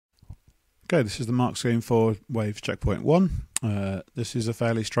Okay, this is the mark scheme for Waves Checkpoint 1. This is a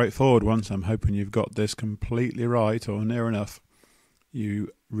fairly straightforward one, so I'm hoping you've got this completely right or near enough. You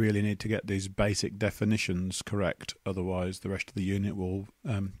really need to get these basic definitions correct, otherwise the rest of the unit will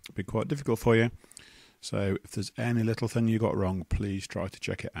be quite difficult for you. So if there's any little thing you got wrong, please try to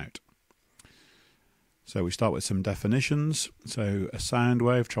check it out. So we start with some definitions. So a sound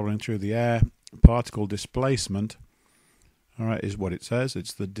wave travelling through the air, particle displacement, alright, is what it says.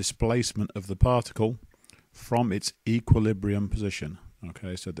 It's the displacement of the particle from its equilibrium position.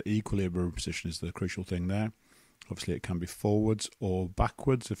 Okay, so the equilibrium position is the crucial thing there. Obviously it can be forwards or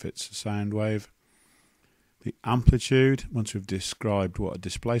backwards if it's a sound wave. The amplitude, once we've described what a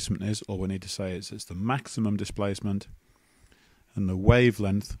displacement is, all we need to say is it's the maximum displacement. And the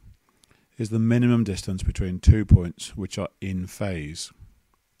wavelength is the minimum distance between 2 points which are in phase.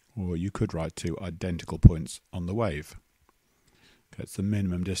 Or you could write 2 identical points on the wave. Okay, it's the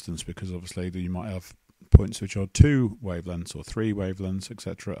minimum distance because obviously you might have points which are 2 wavelengths or 3 wavelengths,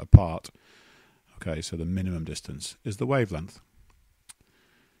 etc. apart. Okay, so the minimum distance is the wavelength.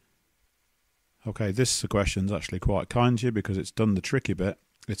 Okay, this question is actually quite kind to you because it's done the tricky bit.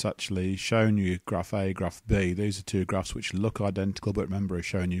 It's actually shown you graph A, graph B. These are 2 graphs which look identical, but remember it's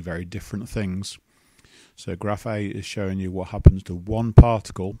showing you very different things. So graph A is showing you what happens to one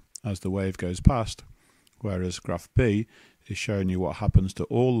particle as the wave goes past, whereas graph B is showing you what happens to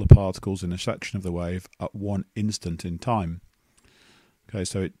all the particles in a section of the wave at one instant in time. Okay,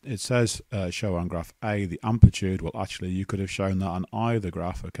 so it says show on graph A the amplitude. Well, actually you could have shown that on either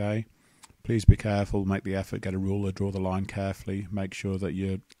graph, okay? Please be careful, make the effort, get a ruler, draw the line carefully, make sure that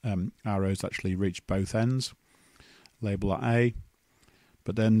your arrows actually reach both ends. Label that A.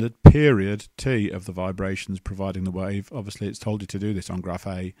 But then the period T of the vibrations providing the wave, obviously it's told you to do this on graph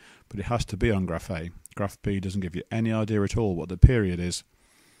A, but it has to be on graph A. Graph B doesn't give you any idea at all what the period is.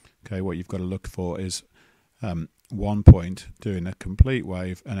 Okay, what you've got to look for is 1 point doing a complete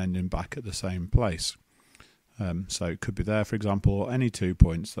wave and ending back at the same place. So it could be there, for example, or any 2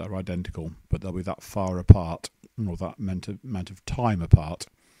 points that are identical, but they'll be that far apart, or that amount of time apart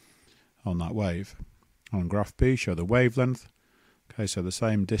on that wave. On graph B, show the wavelength. Okay, so the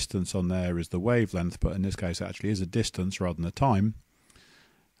same distance on there is the wavelength, but in this case it actually is a distance rather than a time.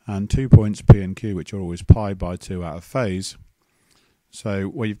 And 2 points P and Q, which are always pi by 2 out of phase. So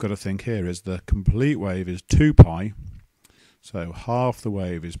what you've got to think here is the complete wave is 2 pi, so half the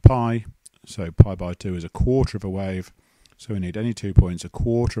wave is pi, so pi by 2 is a quarter of a wave, so we need any 2 points a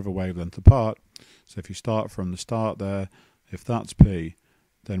quarter of a wavelength apart. So if you start from the start there, if that's P,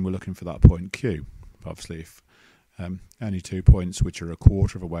 then we're looking for that point Q. Obviously if any 2 points which are a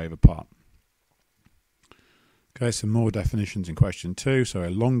quarter of a wave apart. Okay, some more definitions in question 2. So a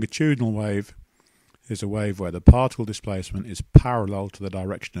longitudinal wave is a wave where the particle displacement is parallel to the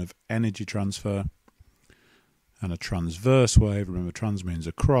direction of energy transfer. And a transverse wave, remember trans means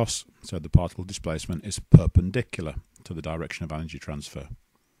across, so the particle displacement is perpendicular to the direction of energy transfer.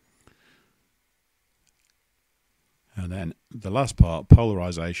 And then the last part,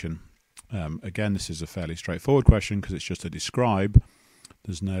 polarization. Again, this is a fairly straightforward question because it's just a describe.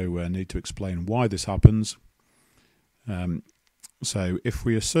 There's no need to explain why this happens. So if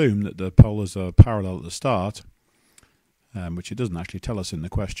we assume that the polars are parallel at the start, which it doesn't actually tell us in the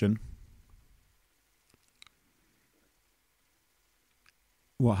question,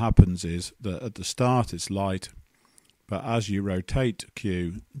 what happens is that at the start it's light, but as you rotate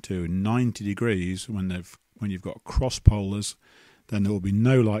Q to 90 degrees, when you've got cross polars, then there will be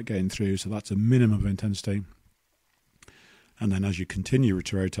no light getting through, so that's a minimum of intensity. And then as you continue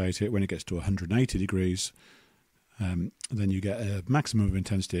to rotate it, when it gets to 180 degrees, then you get a maximum of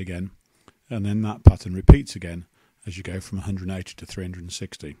intensity again, and then that pattern repeats again as you go from 180 to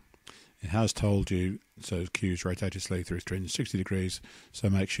 360. It has told you, so Q is rotated slowly through 360 degrees, so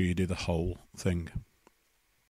make sure you do the whole thing.